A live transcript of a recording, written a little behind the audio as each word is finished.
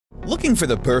Looking for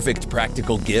the perfect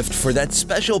practical gift for that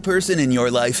special person in your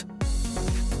life?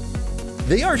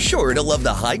 They are sure to love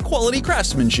the high-quality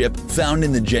craftsmanship found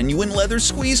in the genuine leather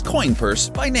squeeze coin purse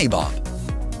by Nabob.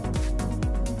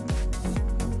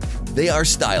 They are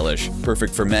stylish,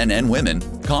 perfect for men and women,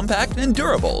 compact and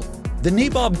durable. The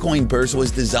Nabob coin purse was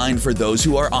designed for those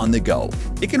who are on the go.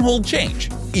 It can hold change,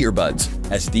 earbuds,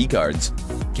 SD cards,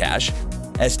 cash,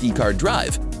 SD card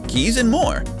drive, keys, and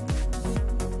more.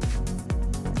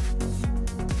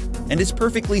 And is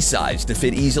perfectly sized to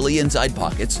fit easily inside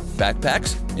pockets,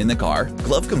 backpacks, in the car,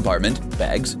 glove compartment,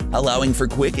 bags, allowing for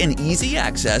quick and easy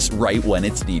access right when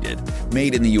it's needed.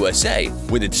 Made in the USA,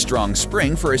 with its strong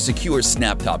spring for a secure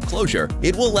snap-top closure,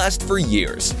 it will last for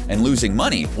years, and losing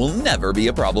money will never be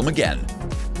a problem again.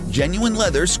 Genuine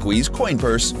leather squeeze coin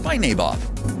purse by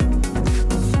Nabob.